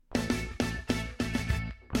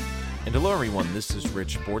And hello everyone, this is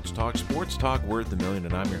Rich Sports Talk worth a million,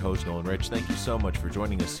 and I'm your host, Nolan Rich. Thank you so much for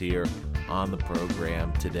joining us here on the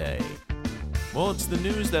program today. Well, it's the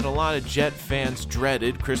news that a lot of Jet fans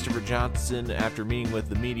dreaded. Christopher Johnson, after meeting with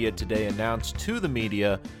the media today, announced to the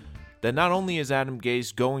media that not only is Adam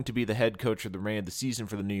Gase going to be the head coach for the remainder of the season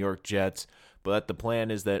for the New York Jets, but the plan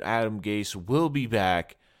is that Adam Gase will be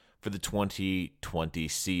back for the 2020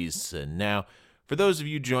 season. Now, for those of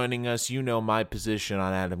you joining us, you know my position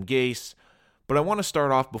on Adam Gase, but I want to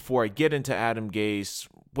start off before I get into Adam Gase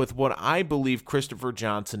with what I believe Christopher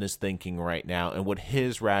Johnson is thinking right now and what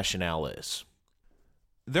his rationale is.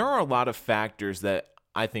 There are a lot of factors that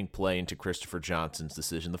I think play into Christopher Johnson's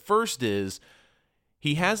decision. The first is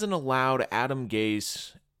he hasn't allowed Adam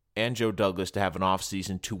Gase and Joe Douglas to have an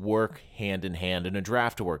offseason to work hand in hand and a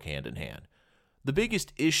draft to work hand in hand. The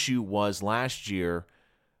biggest issue was last year.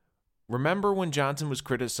 Remember when Johnson was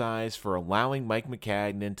criticized for allowing Mike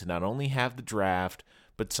Maccagnan to not only have the draft,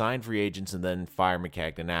 but sign free agents and then fire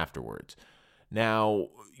Maccagnan afterwards? Now,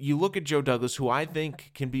 you look at Joe Douglas, who I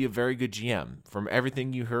think can be a very good GM. From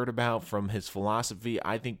everything you heard about, from his philosophy,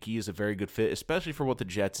 I think he is a very good fit, especially for what the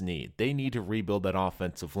Jets need. They need to rebuild that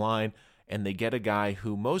offensive line, and they get a guy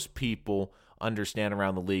who most people understand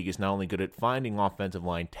around the league is not only good at finding offensive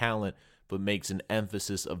line talent, but makes an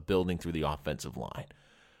emphasis of building through the offensive line.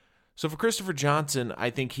 So for Christopher Johnson, I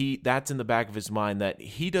think that's in the back of his mind that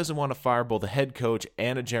he doesn't want to fire both a head coach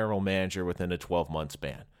and a general manager within a 12-month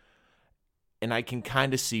span. And I can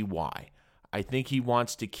kind of see why. I think he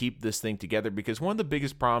wants to keep this thing together because one of the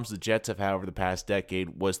biggest problems the Jets have had over the past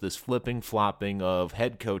decade was this flopping of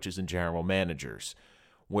head coaches and general managers,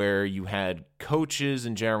 where you had coaches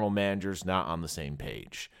and general managers not on the same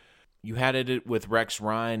page. You had it with Rex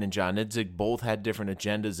Ryan and John Idzik. Both had different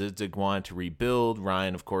agendas. Idzik wanted to rebuild.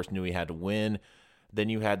 Ryan, of course, knew he had to win. Then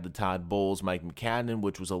you had the Todd Bowles, Mike Maccagnan,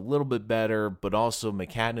 which was a little bit better, but also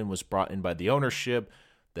Maccagnan was brought in by the ownership.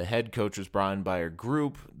 The head coach was brought in by a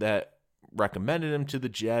group that recommended him to the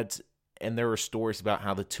Jets, and there were stories about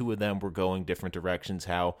how the two of them were going different directions,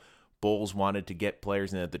 how Bowles wanted to get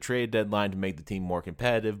players in at the trade deadline to make the team more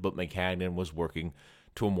competitive, but Maccagnan was working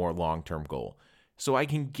to a more long-term goal. So I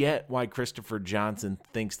can get why Christopher Johnson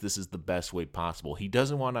thinks this is the best way possible. He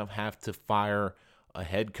doesn't want to have to fire a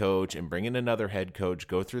head coach and bring in another head coach,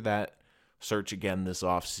 go through that search again this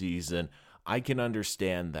offseason. I can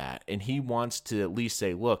understand that. And he wants to at least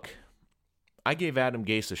say, look, I gave Adam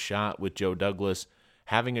Gase a shot with Joe Douglas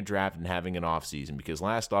having a draft and having an offseason because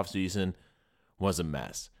last offseason was a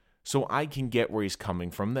mess. So I can get where he's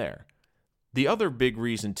coming from there. The other big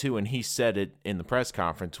reason, too, and he said it in the press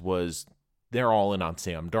conference, was they're all in on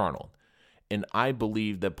Sam Darnold. And I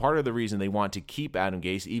believe that part of the reason they want to keep Adam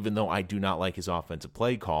Gase, even though I do not like his offensive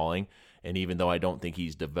play calling, and even though I don't think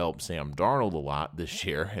he's developed Sam Darnold a lot this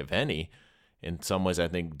year, if any, in some ways I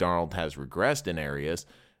think Darnold has regressed in areas,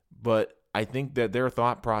 but I think that their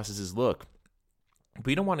thought process is, look,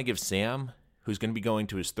 we don't want to give Sam, who's going to be going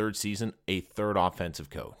to his third season, a third offensive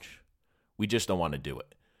coach. We just don't want to do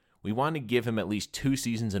it. We want to give him at least 2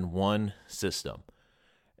 seasons in one system.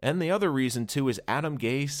 And the other reason, too, is Adam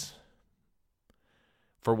Gase,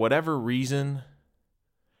 for whatever reason,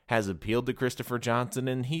 has appealed to Christopher Johnson,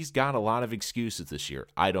 and he's got a lot of excuses this year.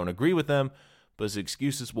 I don't agree with them, but his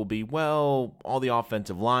excuses will be, well, all the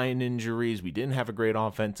offensive line injuries, we didn't have a great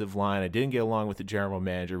offensive line, I didn't get along with the general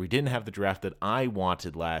manager, we didn't have the draft that I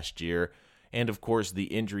wanted last year, and of course the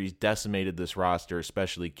injuries decimated this roster,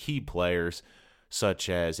 especially key players such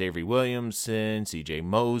as Avery Williamson, C.J.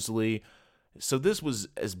 Mosley. So this was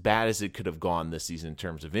as bad as it could have gone this season in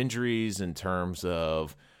terms of injuries, in terms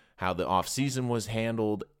of how the offseason was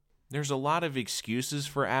handled. There's a lot of excuses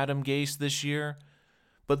for Adam Gase this year.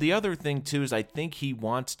 But the other thing, too, is I think he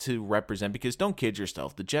wants to represent, because don't kid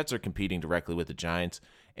yourself, the Jets are competing directly with the Giants.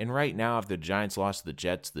 And right now, if the Giants lost to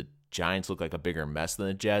the Giants look like a bigger mess than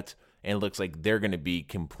the Jets. And it looks like they're going to be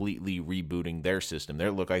completely rebooting their system. They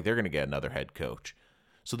look like they're going to get another head coach.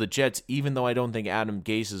 So the Jets, even though I don't think Adam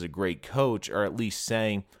Gase is a great coach, are at least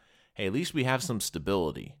saying, hey, at least we have some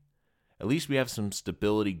stability. At least we have some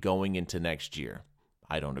stability going into next year.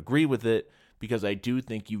 I don't agree with it because I do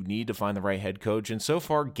think you need to find the right head coach. And so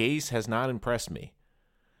far, Gase has not impressed me.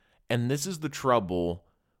 And this is the trouble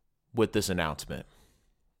with this announcement.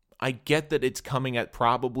 I get that it's coming at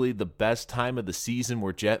probably the best time of the season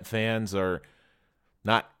where Jet fans are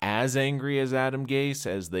not as angry as Adam Gase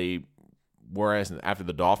as they whereas after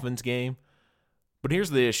the Dolphins game. But here's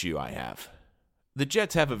the issue I have. The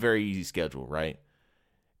Jets have a very easy schedule, right?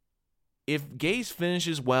 if Gase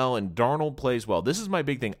finishes well and Darnold plays well, this is my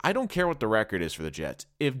big thing. I don't care what the record is for the Jets.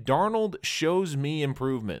 If Darnold shows me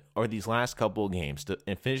improvement or these last couple of games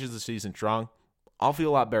and finishes the season strong, I'll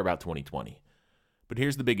feel a lot better about 2020. But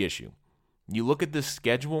here's the big issue. You look at this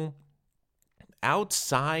schedule,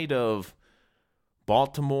 outside of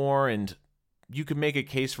Baltimore, and you could make a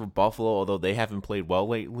case for Buffalo, although they haven't played well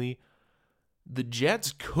lately, the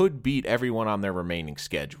Jets could beat everyone on their remaining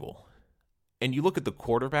schedule. And you look at the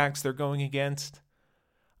quarterbacks they're going against,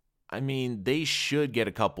 I mean, they should get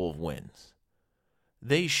a couple of wins.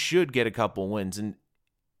 And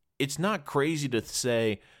it's not crazy to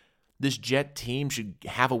say this Jet team should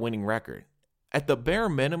have a winning record. At the bare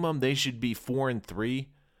minimum, they should be 4-3,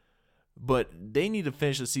 but they need to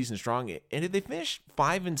finish the season strong. And if they finish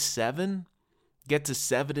 5-7, get to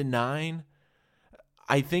 7-9,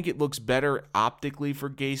 I think it looks better optically for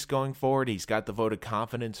Gase going forward. He's got the vote of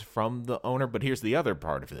confidence from the owner. But here's the other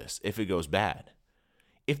part of this, if it goes bad.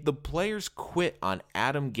 If the players quit on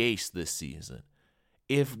Adam Gase this season,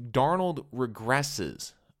 if Darnold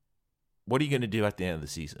regresses, what are you going to do at the end of the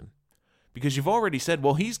season? Because you've already said,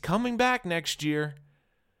 well, he's coming back next year.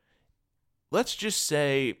 Let's just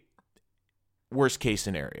say, worst case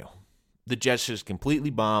scenario. The Jets just completely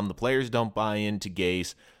bomb, the players don't buy into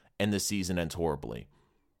Gase, and the season ends horribly.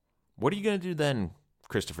 What are you going to do then,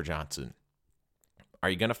 Christopher Johnson? Are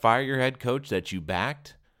you going to fire your head coach that you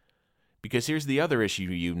backed? Because here's the other issue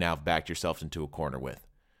you now have backed yourself into a corner with.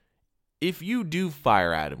 If you do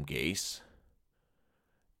fire Adam Gase,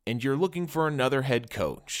 and you're looking for another head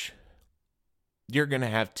coach, you're going to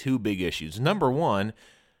have two big issues. Number one,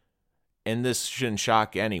 and this shouldn't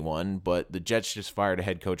shock anyone, but the Jets just fired a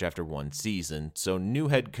head coach after one season. So new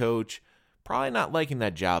head coach, probably not liking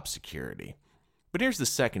that job security. But here's the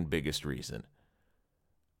second biggest reason.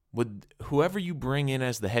 Would whoever you bring in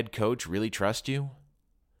as the head coach really trust you?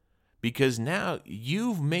 Because now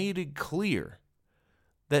you've made it clear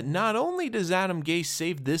that not only does Adam Gase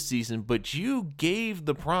save this season, but you gave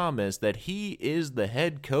the promise that he is the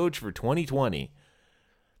head coach for 2020.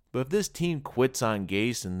 But if this team quits on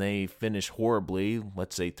Gase and they finish horribly,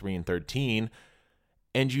 let's say 3-13,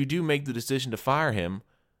 and you do make the decision to fire him,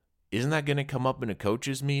 isn't that going to come up in a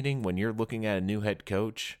coaches meeting when you're looking at a new head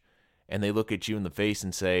coach and they look at you in the face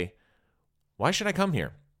and say, why should I come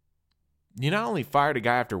here? You not only fired a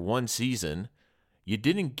guy after one season, you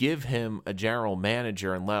didn't give him a general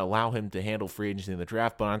manager and allow him to handle free agency in the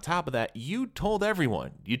draft, but on top of that, you told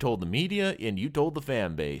everyone. You told the media and you told the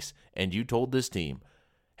fan base and you told this team,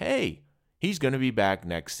 hey, he's going to be back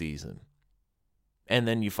next season. And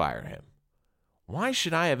then you fire him. Why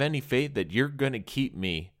should I have any faith that you're going to keep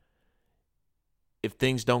me if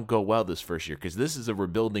things don't go well this first year? Because this is a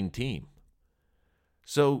rebuilding team.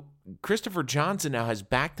 So Christopher Johnson now has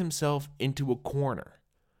backed himself into a corner.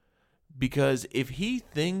 Because if he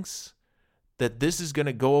thinks that this is going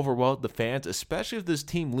to go over well with the fans, especially if this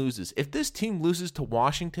team loses. If this team loses to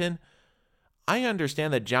Washington, I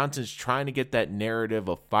understand that Johnson's trying to get that narrative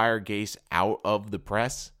of fire Gase out of the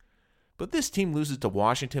press. But this team loses to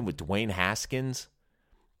Washington with Dwayne Haskins.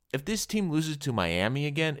 If this team loses to Miami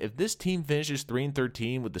again, if this team finishes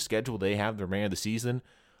 3-13 with the schedule they have the remainder of the season,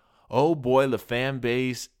 oh boy, the fan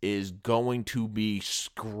base is going to be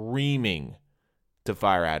screaming to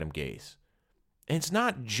fire Adam Gase. And it's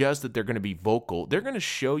not just that they're going to be vocal. They're going to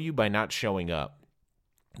show you by not showing up.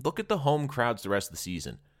 Look at the home crowds the rest of the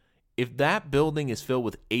season. If that building is filled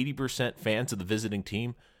with 80% fans of the visiting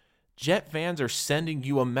team, Jet fans are sending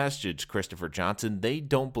you a message, Christopher Johnson. They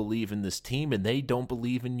don't believe in this team and they don't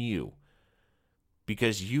believe in you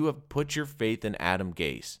because you have put your faith in Adam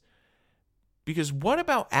Gase. Because what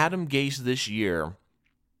about Adam Gase this year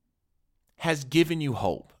has given you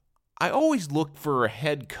hope? I always look for a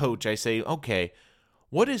head coach. I say, okay,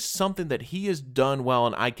 what is something that he has done well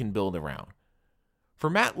and I can build around? For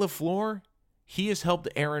Matt LaFleur, he has helped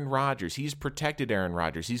Aaron Rodgers. He's protected Aaron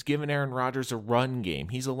Rodgers. He's given Aaron Rodgers a run game.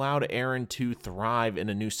 He's allowed Aaron to thrive in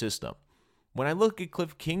a new system. When I look at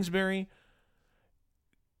Cliff Kingsbury,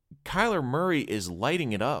 Kyler Murray is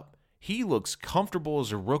lighting it up. He looks comfortable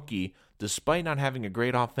as a rookie despite not having a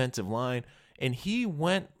great offensive line. And he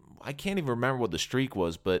went, I can't even remember what the streak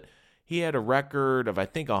was, but he had a record of, I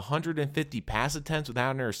think, 150 pass attempts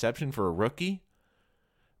without an interception for a rookie.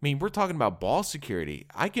 I mean, we're talking about ball security.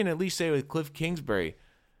 I can at least say with Cliff Kingsbury,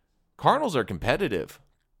 Cardinals are competitive.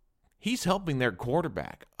 He's helping their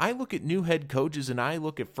quarterback. I look at new head coaches and I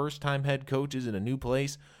look at first-time head coaches in a new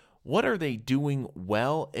place. What are they doing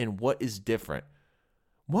well and what is different?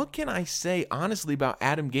 What can I say honestly about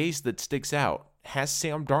Adam Gase that sticks out? Has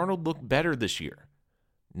Sam Darnold looked better this year?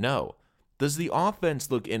 No. Does the offense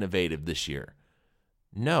look innovative this year?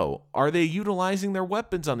 No. Are they utilizing their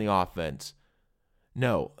weapons on the offense?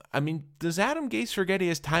 No. I mean, does Adam Gase forget he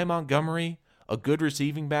has Ty Montgomery, a good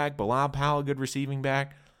receiving back, Bilal Powell, a good receiving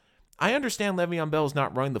back? I understand Le'Veon Bell is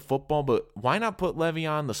not running the football, but why not put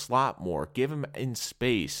Le'Veon in the slot more, give him in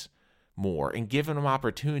space more, and give him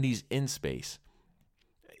opportunities in space?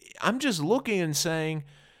 I'm just looking and saying,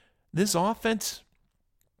 this offense,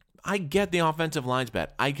 I get the offensive line's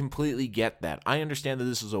bad. I completely get that. I understand that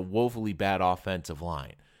this is a woefully bad offensive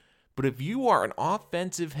line. But if you are an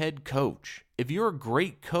offensive head coach, if you're a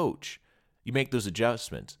great coach, you make those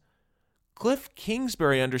adjustments. Cliff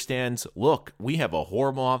Kingsbury understands, look, we have a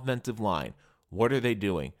horrible offensive line. What are they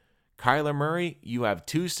doing? Kyler Murray, you have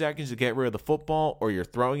 2 seconds to get rid of the football, or you're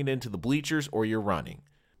throwing it into the bleachers, or you're running.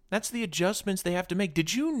 That's the adjustments they have to make.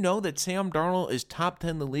 Did you know that Sam Darnold is top 10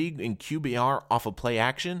 in the league in QBR off of play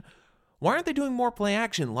action? Why aren't they doing more play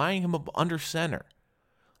action, lining him up under center?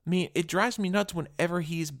 I mean, it drives me nuts whenever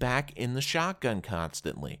he's back in the shotgun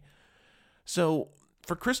constantly. So,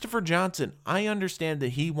 for Christopher Johnson, I understand that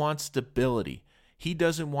he wants stability. He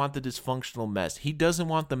doesn't want the dysfunctional mess. He doesn't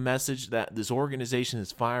want the message that this organization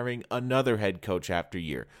is firing another head coach after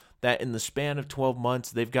year. That in the span of 12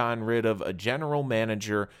 months, they've gotten rid of a general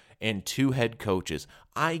manager and 2 head coaches.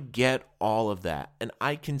 I get all of that, and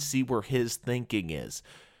I can see where his thinking is.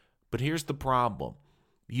 But here's the problem.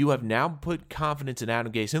 You have now put confidence in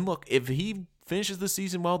Adam Gase. And look, if he finishes the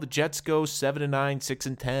season well, the Jets go 7-9,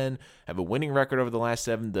 6-10, have a winning record over the last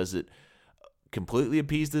 7. Does it completely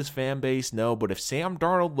appease this fan base? No. But if Sam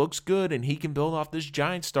Darnold looks good and he can build off this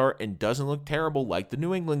Giants start and doesn't look terrible like the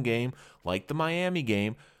New England game, like the Miami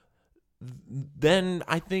game, then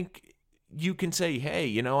I think you can say, hey,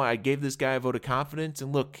 you know, I gave this guy a vote of confidence,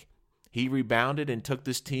 and look, he rebounded and took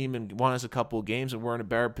this team and won us a couple of games, and we're in a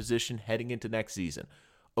better position heading into next season.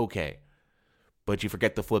 Okay, but you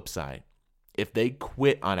forget the flip side. If they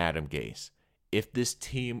quit on Adam Gase, if this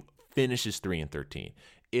team finishes 3-13,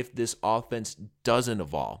 if this offense doesn't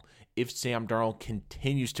evolve, if Sam Darnold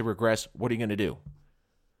continues to regress, what are you going to do?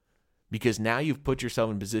 Because now you've put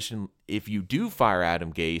yourself in position, if you do fire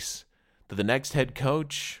Adam Gase, that the next head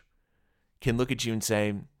coach can look at you and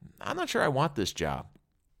say, I'm not sure I want this job.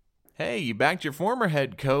 Hey, you backed your former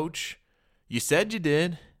head coach. You said you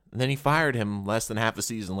did. And then he fired him less than half a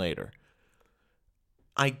season later.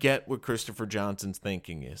 I get what Christopher Johnson's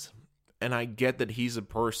thinking is. And I get that he's a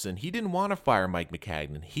person. He didn't want to fire Mike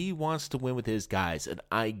Maccagnan. He wants to win with his guys. And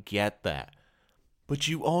I get that. But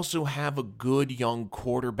you also have a good young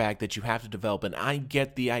quarterback that you have to develop. And I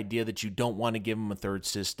get the idea that you don't want to give him a third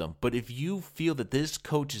system. But if you feel that this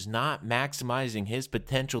coach is not maximizing his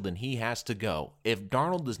potential, then he has to go. If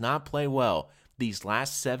Darnold does not play well these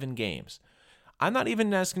last 7 games, I'm not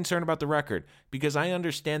even as concerned about the record, because I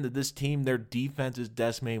understand that this team, their defense is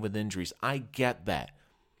decimated with injuries. I get that.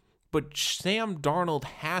 But Sam Darnold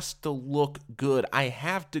has to look good. I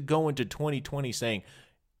have to go into 2020 saying,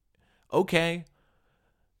 okay,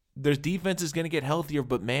 their defense is going to get healthier,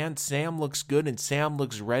 but man, Sam looks good and Sam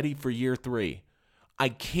looks ready for year 3. I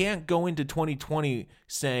can't go into 2020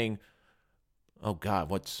 saying, oh God,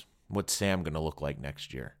 what's Sam going to look like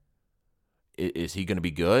next year? Is he going to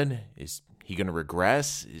be good? Is he going to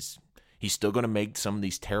regress? Is he still going to make some of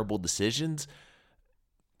these terrible decisions?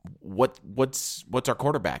 What's our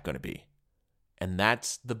quarterback going to be? And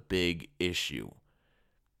that's the big issue.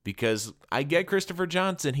 Because I get Christopher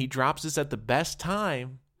Johnson. He drops this at the best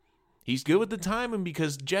time. He's good with the timing,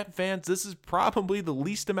 because Jet fans, this is probably the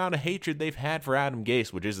least amount of hatred they've had for Adam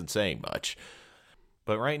Gase, which isn't saying much.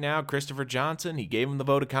 But right now, Christopher Johnson, he gave him the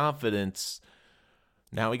vote of confidence.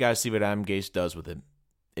 Now we got to see what Adam Gase does with it.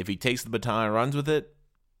 If he takes the baton and runs with it,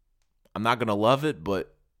 I'm not going to love it,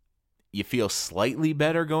 but you feel slightly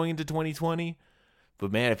better going into 2020.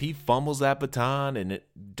 But man, if he fumbles that baton and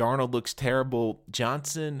Darnold looks terrible,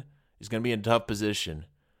 Johnson is going to be in a tough position.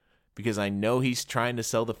 Because I know he's trying to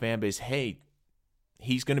sell the fan base, hey,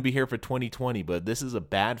 he's going to be here for 2020, but this is a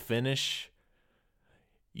bad finish.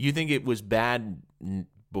 You think it was bad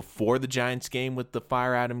before the Giants game with the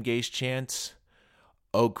fire Adam Gase chance?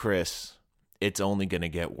 Oh, Chris, it's only going to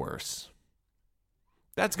get worse.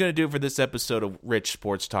 That's going to do it for this episode of Rich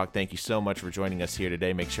Sports Talk. Thank you so much for joining us here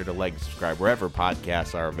today. Make sure to like and subscribe wherever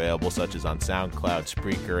podcasts are available, such as on SoundCloud,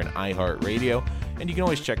 Spreaker, and iHeartRadio. And you can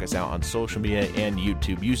always check us out on social media and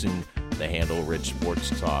YouTube using the handle Rich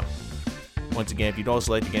Sports Talk. Once again, if you'd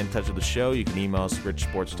also like to get in touch with the show, you can email us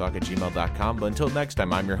richsportstalk@gmail.com. But until next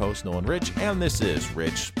time, I'm your host, Nolan Rich, and this is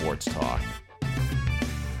Rich Sports Talk.